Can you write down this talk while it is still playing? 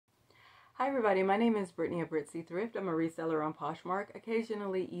Hi everybody, my name is Brittany of Britzy Thrift. I'm a reseller on Poshmark,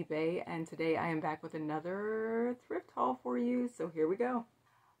 occasionally eBay, and today I am back with another thrift haul for you, so here we go.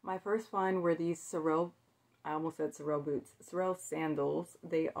 My first find were these Sorel, I almost said Sorel boots, Sorel sandals.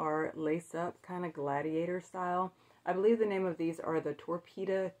 They are lace up, kind of gladiator style. I believe the name of these are the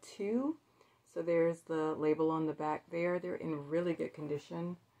Torpeda 2, so there's the label on the back there. They're in really good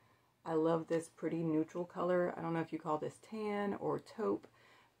condition. I love this pretty neutral color. I don't know if you call this tan or taupe,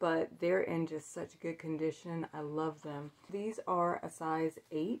 but they're in just such good condition. I love them. These are a size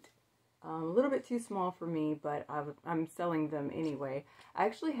 8, a little bit too small for me, but I'm selling them anyway. I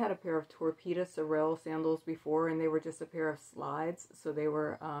actually had a pair of Torpeda Sorel sandals before, and they were just a pair of slides, so they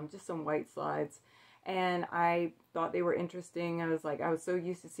were just some white slides, and I thought they were interesting. I was so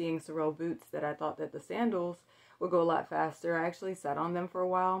used to seeing Sorel boots that I thought that the sandals would go a lot faster. I actually sat on them for a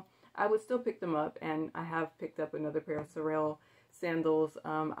while. I would still pick them up, and I have picked up another pair of Sorel sandals.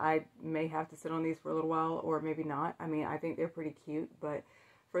 I may have to sit on these for a little while, or maybe not. I mean, I think they're pretty cute, but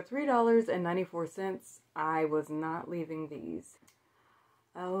for $3.94, I was not leaving these.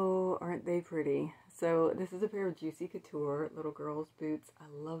 Oh, aren't they pretty? So this is a pair of Juicy Couture little girls boots. I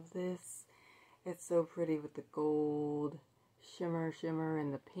love this. It's so pretty with the gold shimmer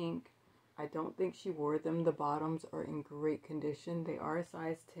and the pink. I don't think she wore them. The bottoms are in great condition. They are a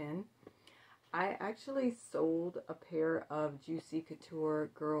size 10. I actually sold a pair of Juicy Couture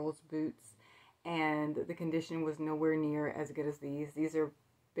girls boots, and the condition was nowhere near as good as these. These are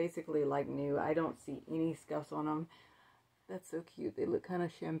basically like new. I don't see any scuffs on them. That's so cute. They look kind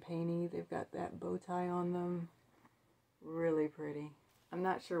of champagne-y. They've got that bow tie on them. Really pretty. I'm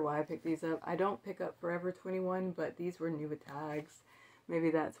not sure why I picked these up. I don't pick up Forever 21, but these were new with tags.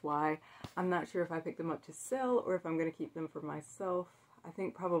 Maybe that's why. I'm not sure if I picked them up to sell or if I'm going to keep them for myself. I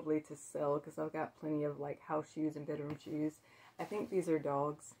think probably to sell, because I've got plenty of like house shoes and bedroom shoes. I think these are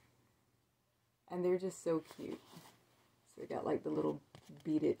dogs, and they're just so cute. So they got like the little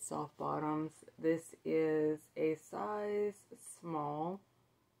beaded soft bottoms. This is a size small,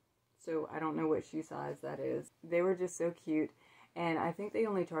 so I don't know what shoe size that is. They were just so cute, and I think they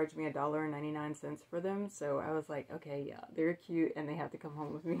only charged me $1.99 for them, so I was like, okay, yeah, they're cute and they have to come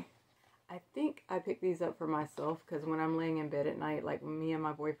home with me. I think I picked these up for myself because when I'm laying in bed at night, like when me and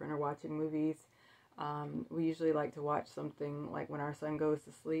my boyfriend are watching movies, we usually like to watch something like when our son goes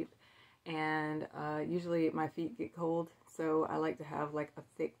to sleep, and usually my feet get cold, so I like to have like a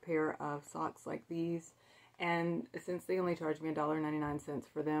thick pair of socks like these. And since they only charge me $1.99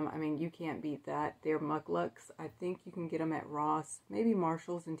 for them, I mean, you can't beat that. They're mucklucks. I think you can get them at Ross, maybe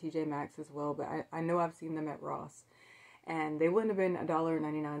Marshalls and TJ Maxx as well, but I know I've seen them at Ross. And they wouldn't have been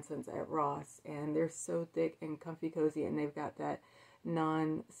 $1.99 at Ross. And they're so thick and comfy cozy, and they've got that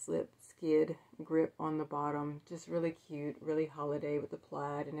non-slip skid grip on the bottom. Just really cute, really holiday with the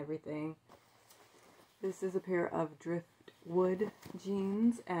plaid and everything. This is a pair of driftwood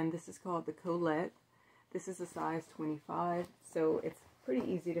jeans, and this is called the Colette. This is a size 25, so it's pretty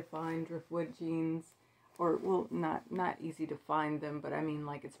easy to find driftwood jeans. Or, well, not easy to find them, but I mean,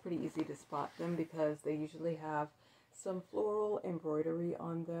 like, it's pretty easy to spot them because they usually have some floral embroidery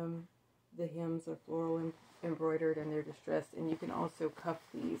on them. The hems are floral embroidered, and they're distressed. And you can also cuff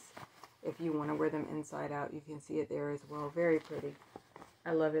these if you want to wear them inside out. You can see it there as well. Very pretty.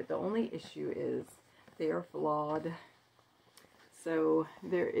 I love it. The only issue is they are flawed. So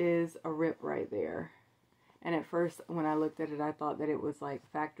there is a rip right there. And at first, when I looked at it, I thought that it was like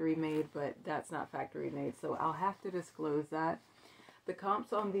factory made, but that's not factory made. So I'll have to disclose that. The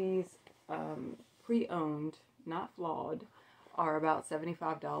comps on these pre-owned, not flawed, are about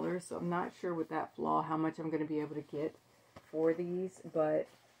 $75. So I'm not sure with that flaw how much I'm going to be able to get for these. But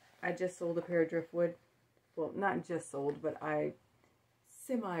I just sold a pair of driftwood. Well, not just sold, but I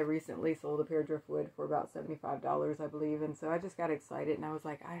semi-recently sold a pair of driftwood for about $75, I believe. And so I just got excited, and I was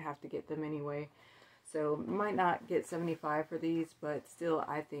like, I have to get them anyway. So might not get $75 for these, but still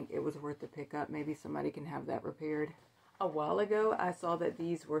I think it was worth the pickup. Maybe somebody can have that repaired. A while ago, I saw that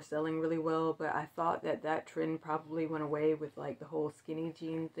these were selling really well, but I thought that that trend probably went away with like the whole skinny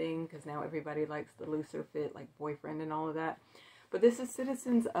jean thing, because now everybody likes the looser fit, like Boyfriend and all of that. But this is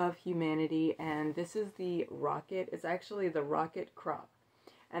Citizens of Humanity, and this is the Rocket. It's actually the Rocket Crop,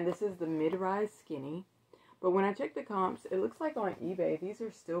 and this is the mid-rise skinny. But when I checked the comps, it looks like on eBay, these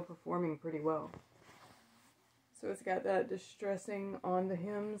are still performing pretty well. So it's got that distressing on the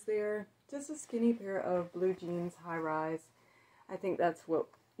hems there. Just a skinny pair of blue jeans, high rise. I think that's what,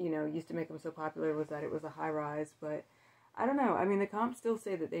 you know, used to make them so popular, was that it was a high rise. But I don't know. I mean, the comps still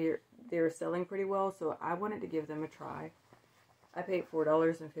say that they're selling pretty well, so I wanted to give them a try. I paid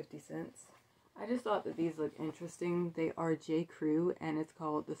 $4.50. I just thought that these look interesting. They are J. Crew, and it's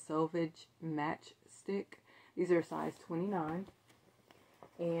called the Selvage Matchstick. These are size 29,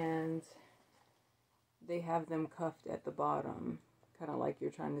 and they have them cuffed at the bottom, kind of like you're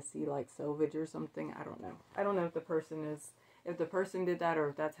trying to see like selvage or something. I don't know. I don't know if the person did that or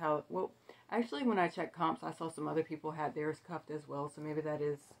if that's how. Well, actually, when I checked comps, I saw some other people had theirs cuffed as well, so maybe that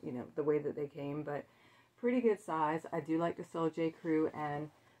is, you know, the way that they came. But pretty good size. I do like to sell J. Crew, and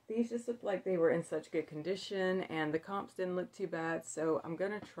these just looked like they were in such good condition, and the comps didn't look too bad, so I'm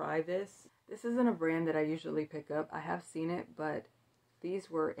gonna try this. This isn't a brand that I usually pick up. I have seen it, but these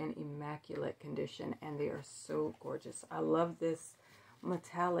were in immaculate condition, and they are so gorgeous. I love this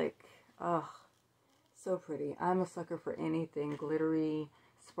metallic. Ugh, so pretty. I'm a sucker for anything glittery,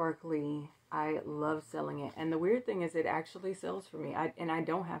 sparkly. I love selling it, and the weird thing is it actually sells for me. And I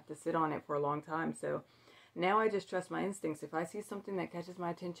don't have to sit on it for a long time, so now I just trust my instincts. If I see something that catches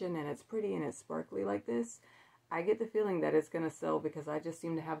my attention and it's pretty and it's sparkly like this, I get the feeling that it's going to sell because I just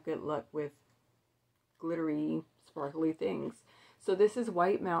seem to have good luck with glittery, sparkly things. So this is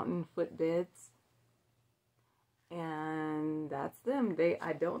White Mountain footbeds, and that's them.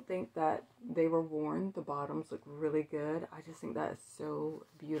 I don't think that they were worn. The bottoms look really good. I just think that is so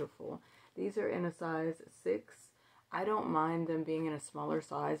beautiful. These are in a size 6. I don't mind them being in a smaller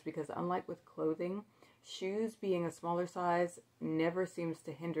size because unlike with clothing, shoes being a smaller size never seems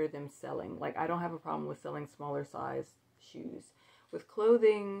to hinder them selling. Like, I don't have a problem with selling smaller size shoes. With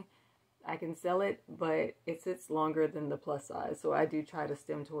clothing, I can sell it, but it sits longer than the plus size. So I do try to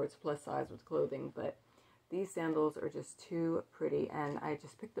stem towards plus size with clothing, but these sandals are just too pretty, and I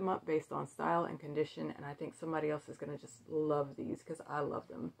just picked them up based on style and condition, and I think somebody else is going to just love these because I love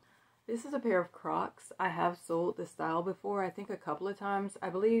them. This is a pair of Crocs. I have sold this style before, I think a couple of times. I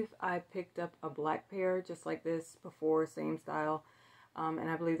believe I picked up a black pair just like this before, same style. And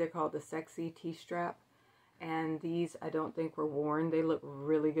I believe they're called the Sexy T-Strap. And these I don't think were worn. They look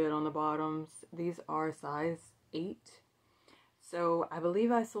really good on the bottoms. These are size 8. So I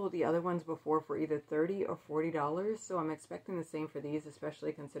believe I sold the other ones before for either $30 or $40. So I'm expecting the same for these,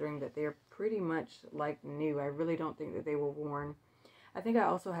 especially considering that they're pretty much like new. I really don't think that they were worn. I think I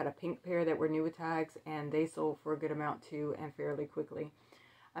also had a pink pair that were new with tags, and they sold for a good amount too, and fairly quickly.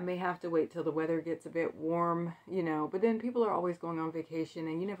 I may have to wait till the weather gets a bit warm, you know, but then people are always going on vacation,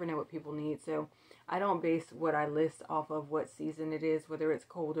 and you never know what people need. So I don't base what I list off of what season it is, whether it's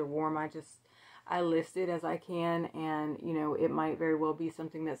cold or warm. I list it as I can, and, you know, it might very well be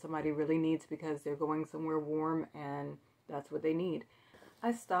something that somebody really needs because they're going somewhere warm, and that's what they need.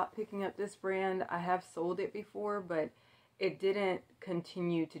 I stopped picking up this brand. I have sold it before, but it didn't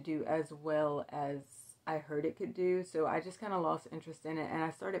continue to do as well as I heard it could do, so I just kind of lost interest in it, and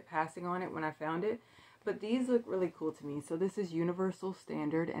I started passing on it when I found it. But these look really cool to me. So this is Universal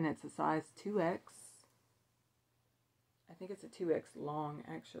Standard, and it's a size 2X. I think it's a 2X long,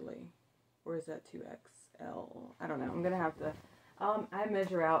 actually. Or is that 2XL? I don't know. I'm going to have to... I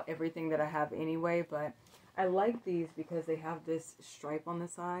measure out everything that I have anyway, but I like these because they have this stripe on the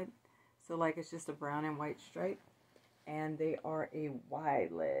side. So, like, it's just a brown and white stripe. And they are a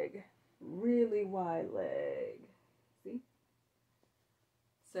wide leg. Really wide leg. See?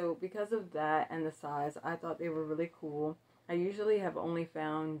 So because of that and the size, I thought they were really cool. I usually have only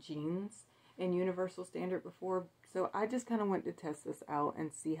found jeans in Universal Standard before, so I just kind of went to test this out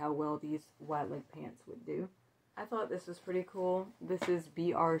and see how well these wide leg pants would do. I thought this was pretty cool. This is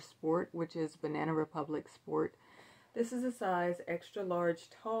BR Sport, which is Banana Republic Sport. This is a size extra large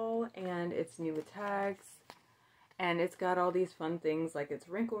tall, and it's new with tags. And it's got all these fun things like it's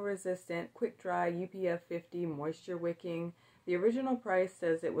wrinkle resistant, quick dry, UPF 50, moisture wicking. The original price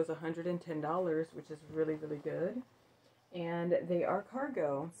says it was $110, which is really, really good. And they are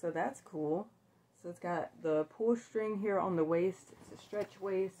cargo, so that's cool. So it's got the pull string here on the waist. It's a stretch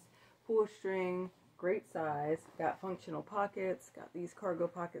waist, pull string, great size. Got functional pockets, got these cargo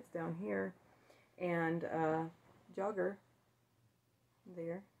pockets down here, and jogger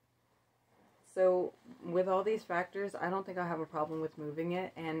there. So with all these factors, I don't think I have a problem with moving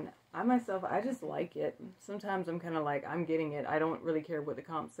it. And I myself, I just like it. Sometimes I'm kind of like, I'm getting it. I don't really care what the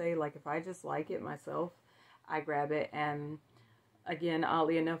comps say. Like, if I just like it myself, I grab it. And again,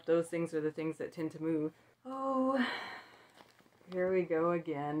 oddly enough, those things are the things that tend to move. Oh, here we go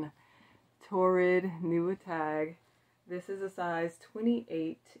again. Torrid, new with tag. This is a size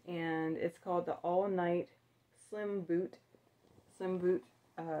 28, and it's called the All Night Slim Boot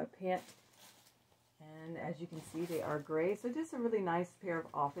pant. And as you can see, they are gray. So just a really nice pair of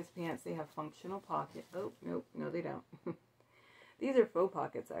office pants. They have functional pockets. Oh, nope, no they don't. These are faux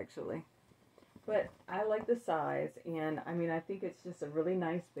pockets, actually. But I like the size, and I mean, I think it's just a really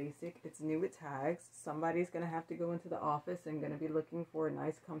nice basic. It's new with tags. Somebody's going to have to go into the office and going to be looking for a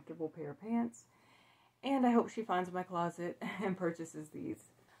nice, comfortable pair of pants. And I hope she finds my closet and purchases these.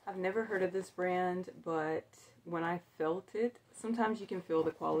 I've never heard of this brand, but when I felt it, sometimes you can feel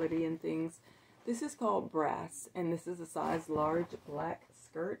the quality in things. This is called Brass, and this is a size large black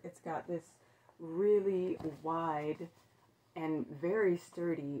skirt. It's got this really wide and very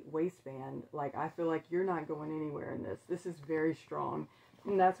sturdy waistband. Like, I feel like you're not going anywhere in this. This is very strong,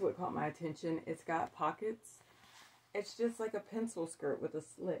 and that's what caught my attention. It's got pockets. It's just like a pencil skirt with a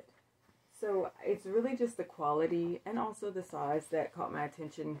slit. So it's really just the quality and also the size that caught my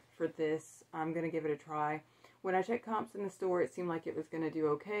attention for this. I'm going to give it a try. When I checked comps in the store, it seemed like it was going to do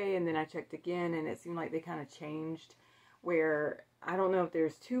okay, and then I checked again, and it seemed like they kind of changed, where I don't know if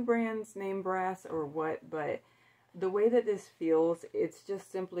there's two brands named Brass or what, but the way that this feels, it's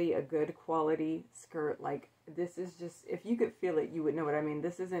just simply a good quality skirt. Like, this is just, if you could feel it, you would know what I mean.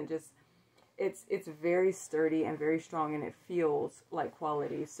 This isn't just, it's very sturdy and very strong, and it feels like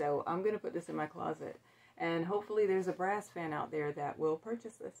quality. So I'm going to put this in my closet, and hopefully there's a Brass fan out there that will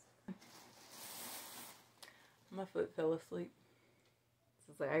purchase this. My foot fell asleep.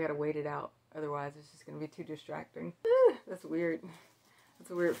 So it's like I gotta wait it out. Otherwise, it's just gonna be too distracting. That's weird.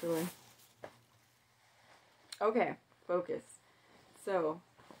 That's a weird feeling. Okay, focus. So,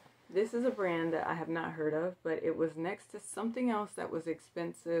 this is a brand that I have not heard of, but it was next to something else that was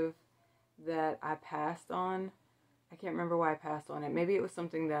expensive that I passed on. I can't remember why I passed on it. Maybe it was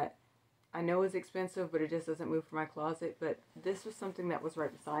something that I know is expensive, but it just doesn't move from my closet. But this was something that was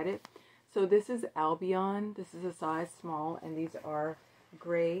right beside it. So this is Albion. This is a size small, and these are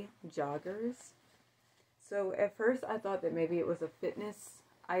gray joggers. So at first I thought that maybe it was a fitness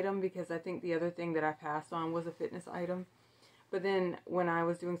item, because I think the other thing that I passed on was a fitness item. But then when I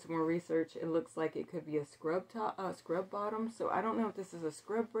was doing some more research, it looks like it could be a scrub top, scrub bottom. So I don't know if this is a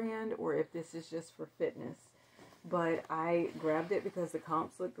scrub brand or if this is just for fitness. But I grabbed it because the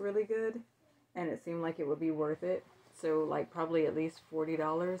comps looked really good, and it seemed like it would be worth it. So, like, probably at least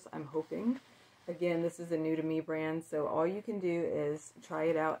 $40, I'm hoping. Again, this is a new to me brand, so all you can do is try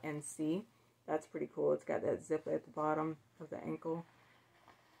it out and see. That's pretty cool. It's got that zip at the bottom of the ankle.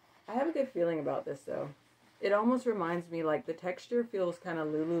 I have a good feeling about this, though. It almost reminds me, like, the texture feels kind of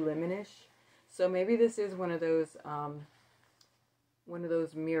Lululemon-ish. So maybe this is one of those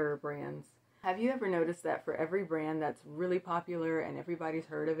mirror brands. Have you ever noticed that for every brand that's really popular and everybody's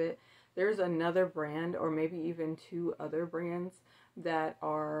heard of it, there's another brand, or maybe even two other brands, that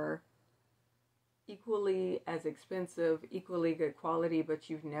are equally as expensive, equally good quality, but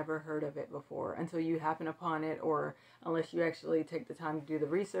you've never heard of it before until you happen upon it, or unless you actually take the time to do the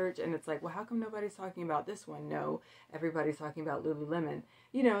research, and it's like, well, how come nobody's talking about this one? No, everybody's talking about Lululemon.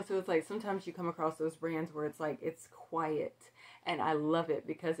 You know, so it's like sometimes you come across those brands where it's like, it's quiet, and I love it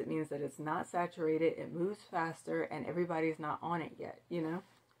because it means that it's not saturated, it moves faster, and everybody's not on it yet, you know?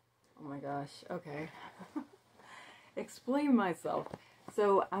 Oh my gosh, okay. Explain myself.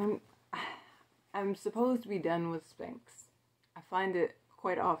 So I'm supposed to be done with Spanx. I find it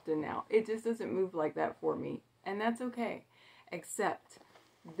quite often now. It just doesn't move like that for me, and that's okay. Except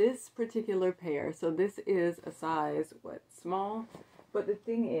this particular pair. So this is a size, what, small? But the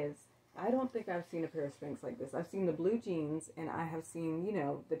thing is, I don't think I've seen a pair of Spanx like this. I've seen the blue jeans, and I have seen, you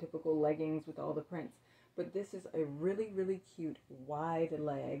know, the typical leggings with all the prints. But this is a really, really cute wide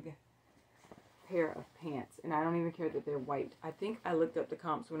leg pair of pants, and I don't even care that they're white. I think I looked up the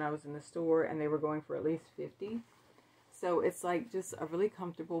comps when I was in the store, and they were going for at least $50. So it's like just a really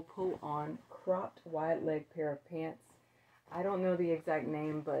comfortable pull-on cropped wide leg pair of pants. I don't know the exact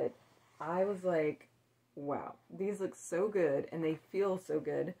name, but I was like, wow, these look so good, and they feel so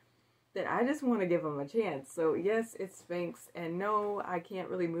good that I just want to give them a chance. So yes, it's Spanx, and no, I can't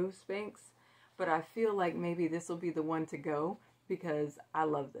really move Spanx, but I feel like maybe this will be the one to go, because I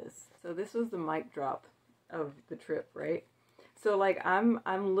love this. So this was the mic drop of the trip, right? So like I'm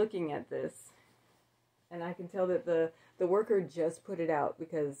looking at this, and I can tell that the worker just put it out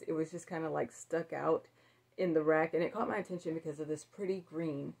because it was just kind of like stuck out in the rack, and it caught my attention because of this pretty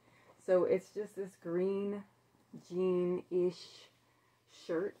green. So it's just this green jean-ish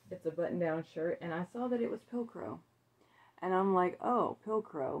shirt. It's a button-down shirt, and I saw that it was Pilcro. And I'm like, oh,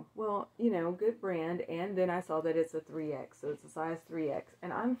 Pilcro. Well, you know, good brand. And then I saw that it's a 3X. So it's a size 3X.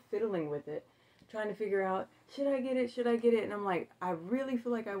 And I'm fiddling with it, trying to figure out, should I get it? Should I get it? And I'm like, I really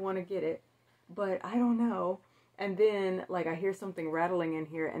feel like I want to get it, but I don't know. And then, like, I hear something rattling in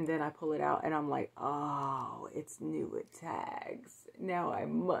here, and then I pull it out, and I'm like, oh, it's new with tags. Now I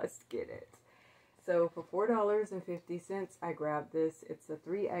must get it. So for $4.50, I grabbed this. It's a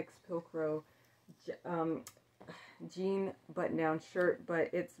 3X Pilcro jean button-down shirt, but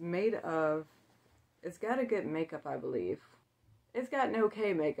it's made of, it's got a good makeup, I believe. It's got an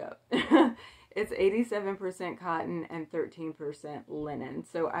okay makeup. It's 87% cotton and 13% linen.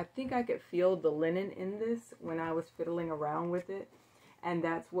 So I think I could feel the linen in this when I was fiddling around with it. And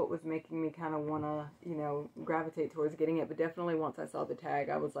that's what was making me kind of want to, you know, gravitate towards getting it. But definitely once I saw the tag,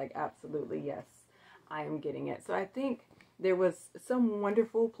 I was like, absolutely, yes, I am getting it. So I think there was some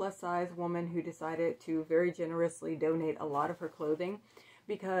wonderful plus size woman who decided to very generously donate a lot of her clothing,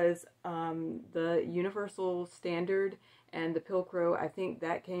 because the Universal Standard and the Pilcrow, I think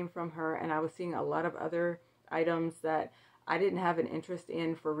that came from her. And I was seeing a lot of other items that I didn't have an interest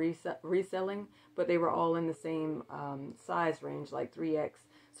in for reselling, but they were all in the same size range, like 3X.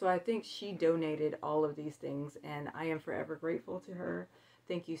 So I think she donated all of these things, and I am forever grateful to her.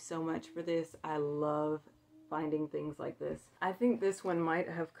 Thank you so much for this. I love finding things like this. I think this one might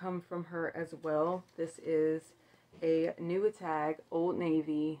have come from her as well. This is a new tag Old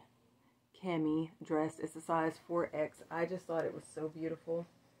Navy cami dress. It's a size 4X. I just thought it was so beautiful.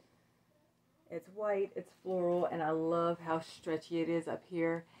 It's white, it's floral, and I love how stretchy it is up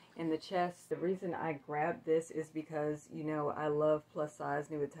here in the chest. The reason I grabbed this is because, you know, I love plus size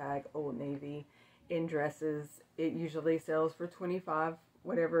new tag Old Navy in dresses. It usually sells for 25,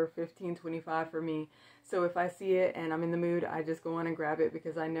 whatever, 15, 25 for me. So if I see it and I'm in the mood, I just go on and grab it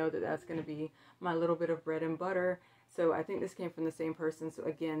because I know that that's going to be my little bit of bread and butter. So I think this came from the same person. So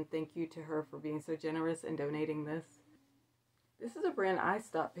again, thank you to her for being so generous and donating this. This is a brand I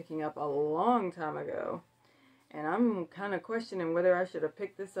stopped picking up a long time ago. And I'm kind of questioning whether I should have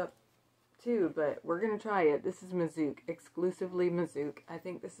picked this up too, but we're going to try it. This is Mizook, exclusively Mizook. I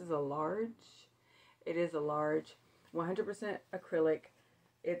think this is a large. It is a large, 100% acrylic.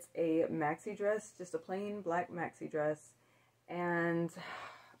 It's a maxi dress, just a plain black maxi dress. And,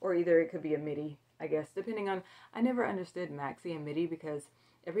 or either it could be a midi, I guess, depending on, I never understood maxi and midi because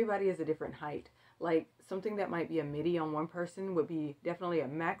everybody is a different height. Like, something that might be a midi on one person would be definitely a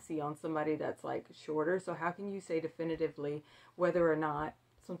maxi on somebody that's, like, shorter. So how can you say definitively whether or not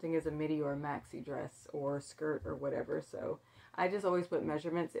something is a midi or a maxi dress or skirt or whatever? So I just always put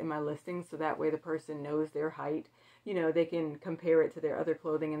measurements in my listings so that way the person knows their height. You know, they can compare it to their other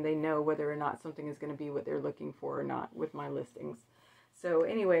clothing and they know whether or not something is going to be what they're looking for or not with my listings. So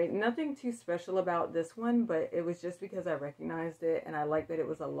anyway, nothing too special about this one, but it was just because I recognized it and I liked that it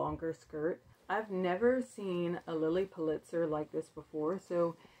was a longer skirt. I've never seen a Lilly Pulitzer like this before.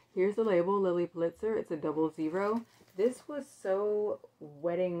 So here's the label, Lilly Pulitzer. It's a 00. This was so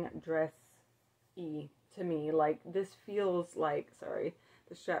wedding dress-y to me. Like, this feels like, sorry,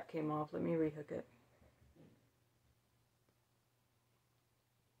 the strap came off. Let me rehook it.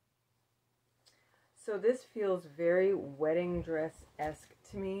 So this feels very wedding dress-esque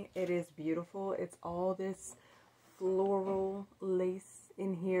to me. It is beautiful. It's all this floral lace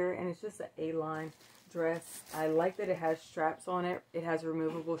in here, and it's just an A-line dress. I like that it has straps on it. It has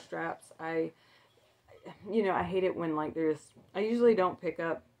removable straps. You know, I hate it when, like, I usually don't pick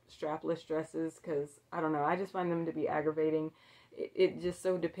up strapless dresses because, I don't know, I just find them to be aggravating. It just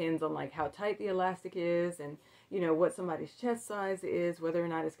so depends on, like, how tight the elastic is and, you know, what somebody's chest size is, whether or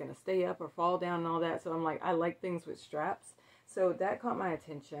not it's going to stay up or fall down and all that. So I'm like, I like things with straps. So that caught my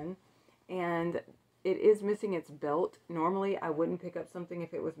attention. And it is missing its belt. Normally, I wouldn't pick up something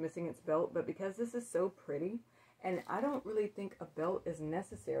if it was missing its belt, but because this is so pretty, and I don't really think a belt is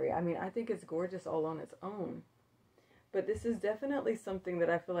necessary. I mean, I think it's gorgeous all on its own. But this is definitely something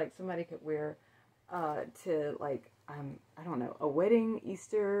that I feel like somebody could wear to, like, I don't know, a wedding,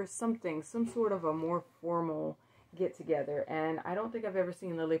 Easter, something, some sort of a more formal get-together. And I don't think I've ever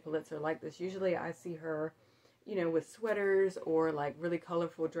seen Lilly Pulitzer like this. Usually I see her, you know, with sweaters or, like, really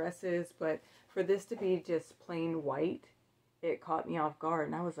colorful dresses, but for this to be just plain white, it caught me off guard.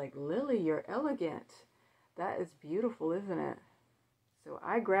 And I was like, Lilly, you're elegant. That is beautiful, isn't it? So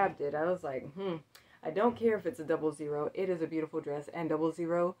I grabbed it. I was like, I don't care if it's a 00. It is a beautiful dress. And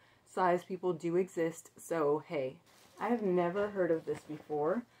 00 size people do exist. So, hey, I have never heard of this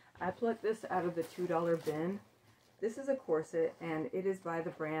before. I plucked this out of the $2 bin. This is a corset, and it is by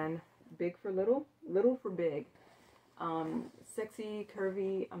the brand Big for Little, Little for Big. Sexy,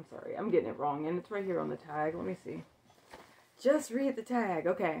 curvy, I'm sorry, I'm getting it wrong, and it's right here on the tag. Let me see. Just read the tag.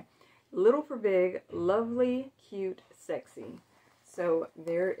 Okay. Little for Big, lovely, cute, sexy. So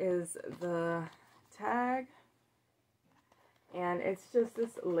there is the tag, and it's just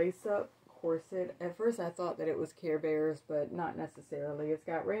this lace-up corset. At first I thought that it was Care Bears, but not necessarily. It's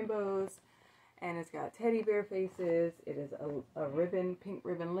got rainbows, and it's got teddy bear faces. It is a ribbon, pink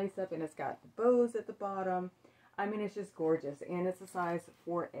ribbon lace-up, and it's got bows at the bottom. I mean, it's just gorgeous. And it's a size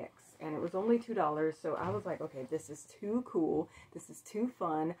 4X. And it was only $2. So I was like, okay, this is too cool. This is too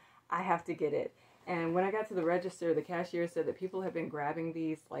fun. I have to get it. And when I got to the register, the cashier said that people have been grabbing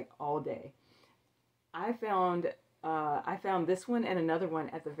these like all day. I found this one and another one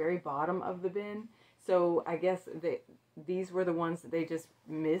at the very bottom of the bin. So I guess these were the ones that they just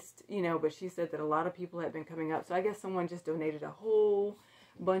missed, you know, but she said that a lot of people had been coming up. So I guess someone just donated a whole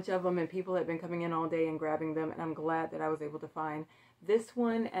bunch of them and people had been coming in all day and grabbing them. And I'm glad that I was able to find this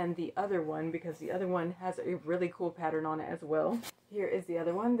one and the other one because the other one has a really cool pattern on it as well. Here is the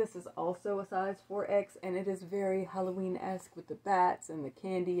other one. This is also a size 4X and it is very Halloween-esque with the bats and the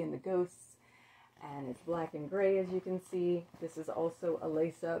candy and the ghosts. And it's black and gray, as you can see. This is also a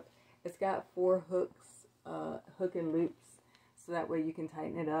lace-up. It's got 4 hooks, hook and loops, so that way you can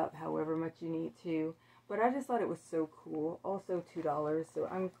tighten it up however much you need to. But I just thought it was so cool. Also $2, so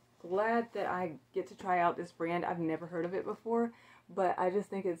I'm glad that I get to try out this brand. I've never heard of it before, but I just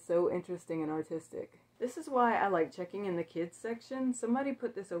think it's so interesting and artistic. This is why I like checking in the kids section. Somebody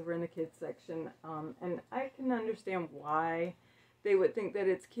put this over in the kids section, and I can understand why they would think that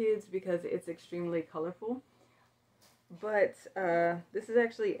it's kids because it's extremely colorful. But this is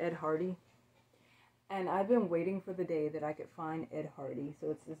actually Ed Hardy. And I've been waiting for the day that I could find Ed Hardy.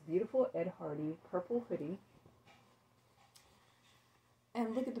 So it's this beautiful Ed Hardy purple hoodie.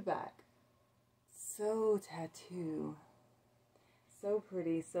 And look at the back. So tattoo. So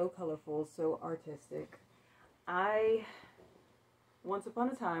pretty, so colorful, so artistic. I, once upon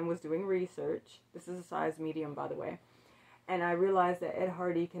a time, was doing research. This is a size medium, by the way. And I realized that Ed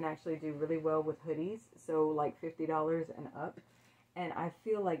Hardy can actually do really well with hoodies. So like $50 and up. And I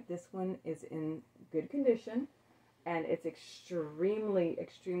feel like this one is in good condition. And it's extremely,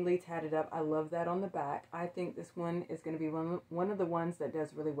 extremely tatted up. I love that on the back. I think this one is going to be one of the ones that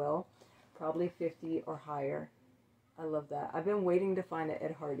does really well. Probably 50 or higher. I love that. I've been waiting to find an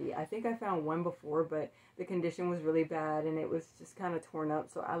Ed Hardy. I think I found one before, but the condition was really bad and it was just kind of torn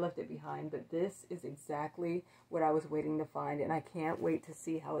up, so I left it behind. But this is exactly what I was waiting to find, and I can't wait to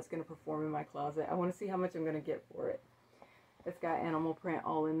see how it's going to perform in my closet. I want to see how much I'm going to get for it. It's got animal print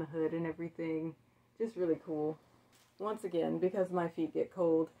all in the hood and everything. Just really cool. Once again, because my feet get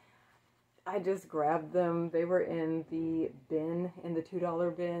cold, I just grabbed them. They were in the bin, in the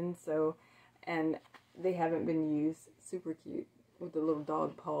 $2 bin, so, and they haven't been used. Super cute with the little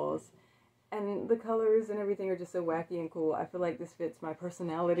dog paws. And the colors and everything are just so wacky and cool. I feel like this fits my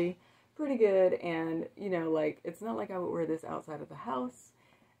personality pretty good. And, you know, like, it's not like I would wear this outside of the house.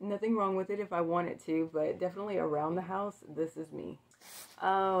 Nothing wrong with it if I wanted to, but definitely around the house, this is me.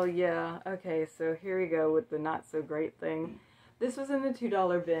 Oh, yeah. Okay, so here we go with the not so great thing. This was in the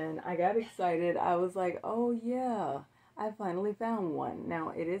 $2 bin. I got excited. I was like, oh, yeah. I finally found one. Now,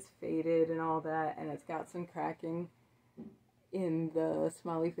 it is faded and all that, and it's got some cracking in the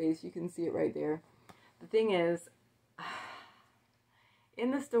smiley face. You can see it right there. The thing is,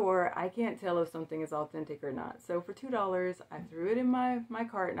 in the store, I can't tell if something is authentic or not. So for $2, I threw it in my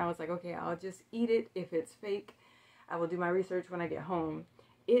cart, and I was like, okay, I'll just eat it. If it's fake, I will do my research when I get home.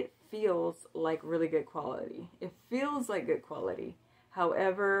 It feels like really good quality. It feels like good quality.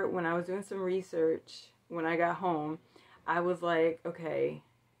 However, when I was doing some research, when I got home, I was like, okay,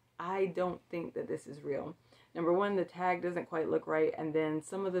 I don't think that this is real. Number one, the tag doesn't quite look right. And then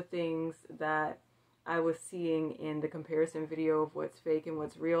some of the things that I was seeing in the comparison video of what's fake and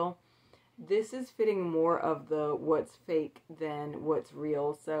what's real, this is fitting more of the what's fake than what's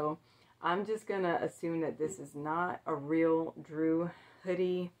real. So I'm just going to assume that this is not a real Drew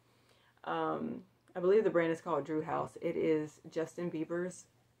hoodie. I believe the brand is called Drew House. It is Justin Bieber's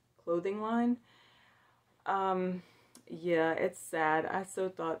clothing line. Yeah, it's sad. I so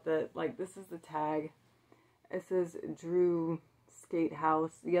thought that, like, this is the tag. It says Drew Skate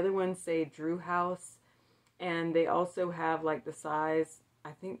House. The other ones say Drew House. And they also have, like, the size. I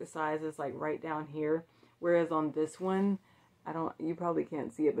think the size is, like, right down here. Whereas on this one, you probably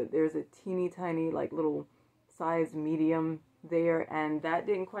can't see it, but there's a teeny tiny, like, little size medium there. And that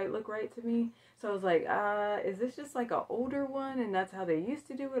didn't quite look right to me. So I was like, is this just, like, an older one? And that's how they used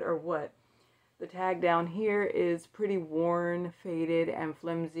to do it, or what? The tag down here is pretty worn, faded, and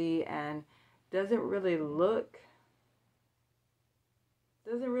flimsy, and doesn't really look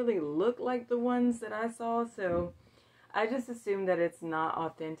like the ones that I saw. So I just assumed that it's not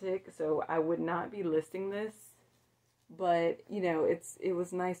authentic, so I would not be listing this. But, you know, it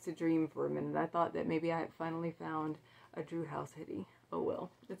was nice to dream for a minute. I thought that maybe I had finally found a Drew House hoodie. Oh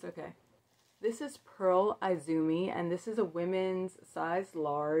well, it's okay. This is Pearl Izumi, and this is a women's size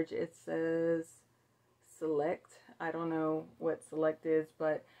large. It says Select. I don't know what Select is,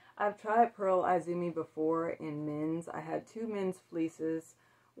 but I've tried Pearl Izumi before in men's. I had 2 men's fleeces.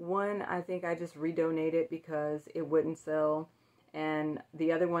 One, I think I just redonated because it wouldn't sell. And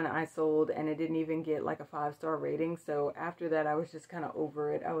the other one I sold and it didn't even get like a 5-star rating. So after that, I was just kind of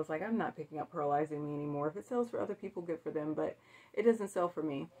over it. I was like, I'm not picking up Pearl Izumi anymore. If it sells for other people, good for them. But it doesn't sell for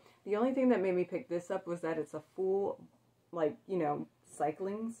me. The only thing that made me pick this up was that it's a full, like, you know,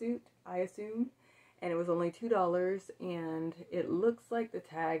 cycling suit, I assume. And it was only $2, and it looks like the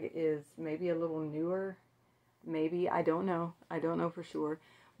tag is maybe a little newer. Maybe, I don't know. I don't know for sure.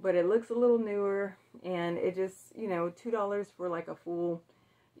 But it looks a little newer, and it just, you know, $2 for like a full,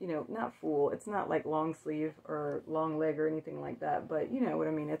 you know, not full. It's not like long sleeve or long leg or anything like that, but you know what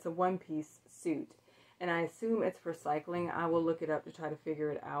I mean. It's a one-piece suit, and I assume it's for cycling. I will look it up to try to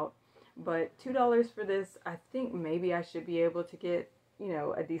figure it out. But $2 for this, I think maybe I should be able to get, you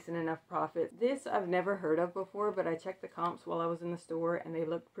know, a decent enough profit. This I've never heard of before, but I checked the comps while I was in the store and they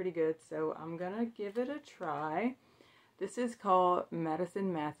looked pretty good, so I'm gonna give it a try. This is called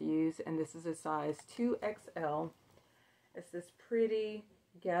Madison Matthews, and this is a size 2XL. It's this pretty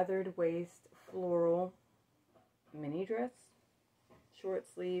gathered waist floral mini dress, short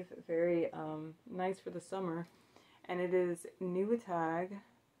sleeve, very nice for the summer, and it is new tag.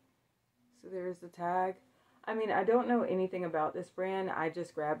 So there's the tag. I mean, I don't know anything about this brand. I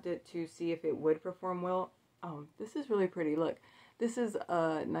just grabbed it to see if it would perform well. Oh, this is really pretty. Look, this is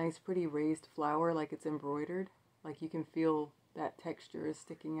a nice, pretty raised flower, like it's embroidered. Like you can feel that texture is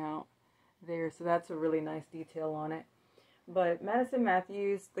sticking out there. So that's a really nice detail on it. But Madison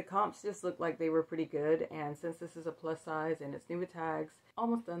Matthews, the comps just look like they were pretty good. And since this is a plus size and it's new with tags,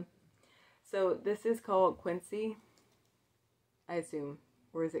 almost done. So this is called Quincy, I assume.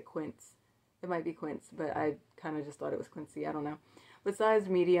 Or is it Quince? It might be Quince, but I kind of just thought it was Quincy. I don't know. But size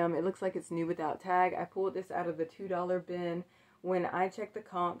medium. It looks like it's new without tag. I pulled this out of the $2 bin. When I checked the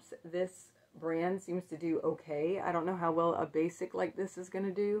comps, this brand seems to do okay. I don't know how well a basic like this is going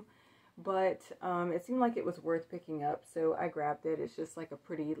to do, but it seemed like it was worth picking up, so I grabbed it. It's just like a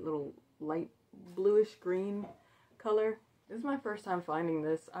pretty little light bluish green color. This is my first time finding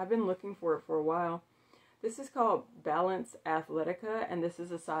this. I've been looking for it for a while. This is called Balance Athletica, and this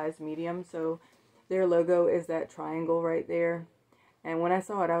is a size medium, so their logo is that triangle right there. And when I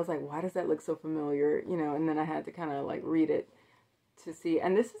saw it, I was like, why does that look so familiar? You know, and then I had to kind of like read it to see.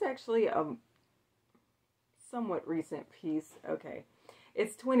 And this is actually a somewhat recent piece. Okay,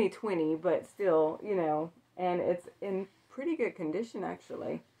 it's 2020, but still, you know, and it's in pretty good condition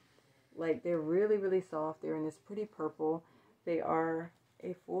actually. Like, they're really, really soft. They're in this pretty purple. They are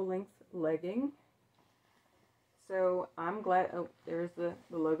a full-length legging. So I'm glad. Oh, there's the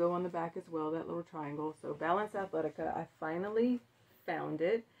logo on the back as well, that little triangle. So Balance Athletica, I finally found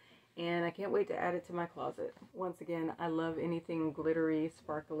it, and I can't wait to add it to my closet. Once again, I love anything glittery,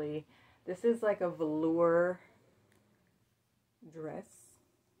 sparkly. This is like a velour dress.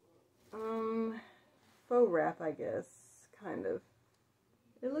 Faux wrap, I guess, kind of.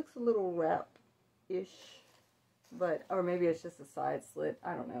 It looks a little wrap-ish, but, or maybe it's just a side slit,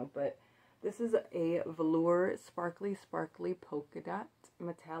 I don't know, but this is a velour sparkly polka dot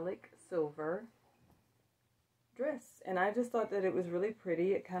metallic silver dress, and I just thought that it was really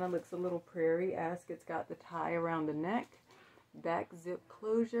pretty. It kind of looks a little prairie-esque. It's got the tie around the neck, back zip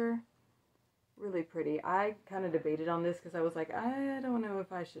closure, really pretty. I kind of debated on this because I was like, I don't know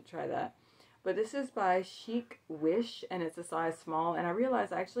if I should try that. But this is by Chic Wish, and it's a size small, and I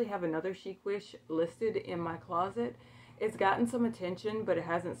realized I actually have another Chic Wish listed in my closet. It's gotten some attention, but it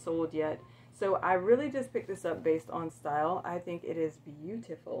hasn't sold yet. So I really just picked this up based on style. I think it is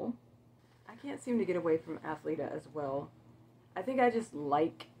beautiful. I can't seem to get away from Athleta as well. I think I just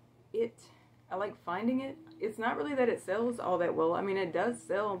like it. I like finding it. It's not really that it sells all that well. I mean, it does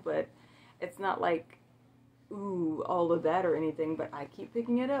sell, but it's not like, ooh, all of that or anything. But I keep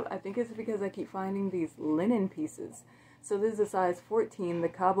picking it up. I think it's because I keep finding these linen pieces. So this is a size 14, the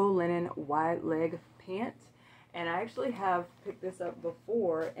Cabo Linen Wide Leg Pant. And I actually have picked this up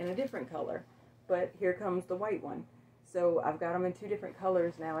before in a different color, but here comes the white one. So I've got them in 2 different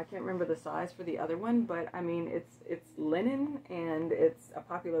colors now. I can't remember the size for the other one, but I mean, it's linen, and it's a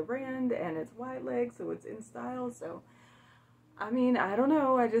popular brand, and it's wide leg, so it's in style. So, I mean, I don't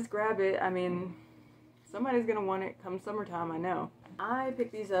know. I just grab it. I mean, somebody's going to want it come summertime, I know. I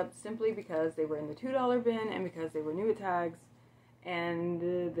picked these up simply because they were in the $2 bin and because they were new at tags.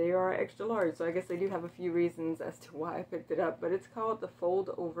 And they are extra large, so I guess they do have a few reasons as to why I picked it up. But it's called the Fold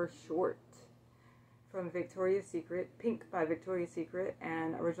Over Short from Victoria's Secret, pink by Victoria's Secret,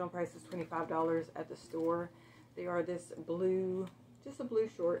 and original price is $25 at the store. They are this blue, just a blue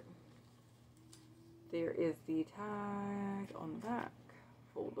short. There is the tag on the back,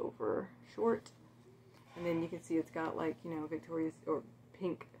 fold over short. And then you can see it's got like, you know, Victoria's or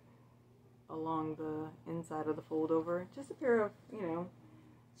pink along the inside of the fold over. Just a pair of, you know,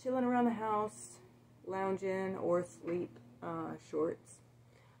 chilling around the house, lounging or sleep shorts.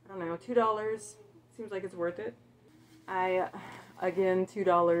 I don't know, $2. Seems like it's worth it. Again,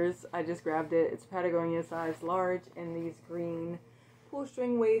 $2. I just grabbed it. It's Patagonia size large in these green pull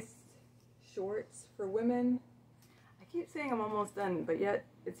string waist shorts for women. I keep saying I'm almost done, but yet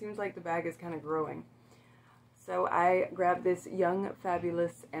it seems like the bag is kind of growing. So I grabbed this Young,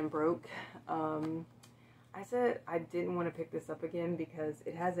 Fabulous, and Broke. I said I didn't want to pick this up again because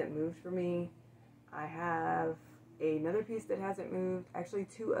it hasn't moved for me. I have another piece that hasn't moved. Actually,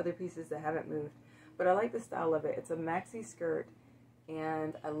 two other pieces that haven't moved. But I like the style of it. It's a maxi skirt.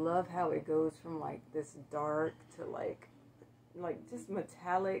 And I love how it goes from like this dark to like just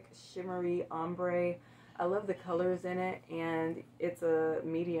metallic, shimmery ombre. I love the colors in it. And it's a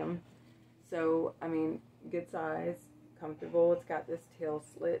medium. So, I mean, good size, comfortable. It's got this tail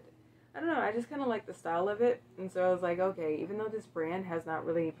slit. I don't know, I just kind of like the style of it. And so I was like, okay, even though this brand has not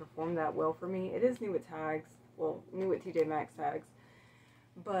really performed that well for me, it is new with tags. Well, new with TJ Maxx tags.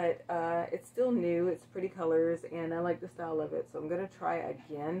 But it's still new. It's pretty colors, and I like the style of it. So I'm going to try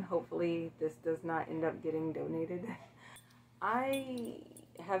again. Hopefully this does not end up getting donated. I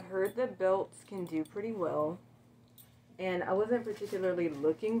have heard that belts can do pretty well. And I wasn't particularly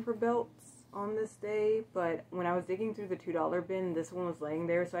looking for belts on this day, but when I was digging through the $2 bin, this one was laying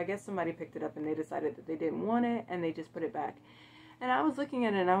there, so I guess somebody picked it up and they decided that they didn't want it, and they just put it back. And I was looking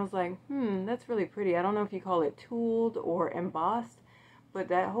at it and I was like, that's really pretty. I don't know if you call it tooled or embossed, but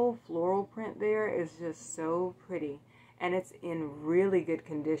that whole floral print there is just so pretty, and it's in really good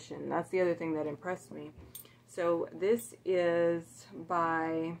condition. That's the other thing that impressed me. So this is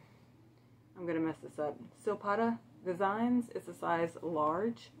by, I'm gonna mess this up, Silpata Designs. It's a size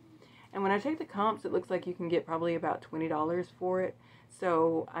large. And when I check the comps, it looks like you can get probably about $20 for it.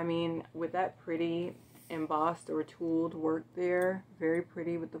 So, I mean, with that pretty embossed or tooled work there, very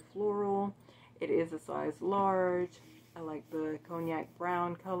pretty with the floral. It is a size large. I like the cognac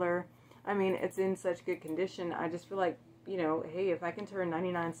brown color. I mean, it's in such good condition. I just feel like, you know, hey, if I can turn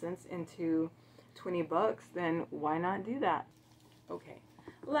 99 cents into 20 bucks, then why not do that? Okay,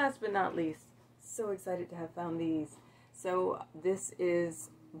 last but not least, so excited to have found these. So this is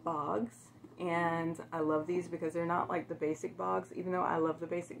bogs, and I love these because they're not like the basic bogs, even though I love the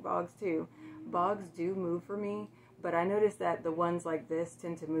basic bogs too. Bogs do move for me, but I noticed that the ones like this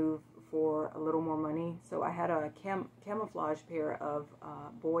tend to move for a little more money. So I had a camouflage pair of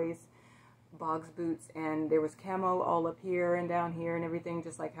boys bogs boots, and there was camo all up here and down here and everything,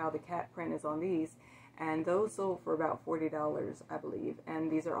 just like how the cat print is on these, and those sold for about $40, I believe,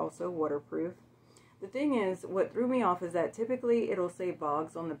 and these are also waterproof. The thing is, what threw me off is that typically it'll say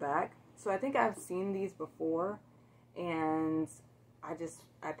bogs on the back. So I think I've seen these before, and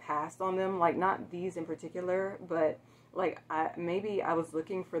I passed on them. Like, not these in particular, but like maybe I was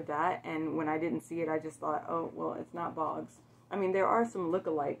looking for that, and when I didn't see it, I just thought, oh, well, it's not bogs. I mean, there are some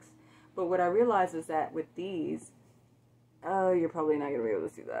lookalikes, but what I realized is that with these, oh, you're probably not going to be able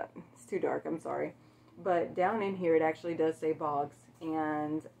to see that. It's too dark, I'm sorry. But down in here, it actually does say bogs,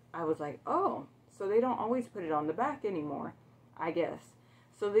 and I was like, oh, so they don't always put it on the back anymore, I guess.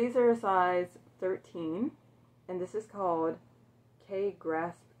 So these are a size 13, and this is called K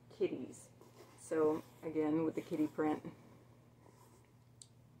Grasp Kitties. So again, with the kitty print.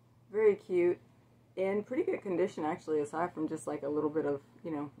 Very cute, in pretty good condition actually, aside from just like a little bit of,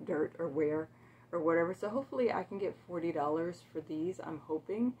 you know, dirt or wear or whatever. So hopefully I can get $40 for these. I'm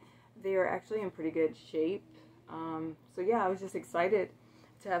hoping. They are actually in pretty good shape. So yeah, I was just excited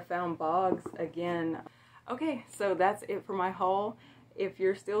to have found bogs again. Okay, so that's it for my haul. If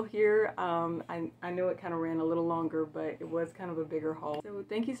you're still here, I know it kind of ran a little longer, but it was kind of a bigger haul. So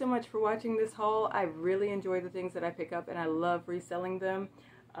thank you so much for watching this haul. I really enjoy the things that I pick up, and I love reselling them.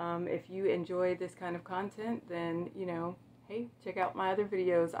 If you enjoy this kind of content, then, you know, hey, check out my other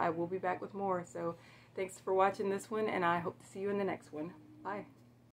videos. I will be back with more. So thanks for watching this one, and I hope to see you in the next one. Bye.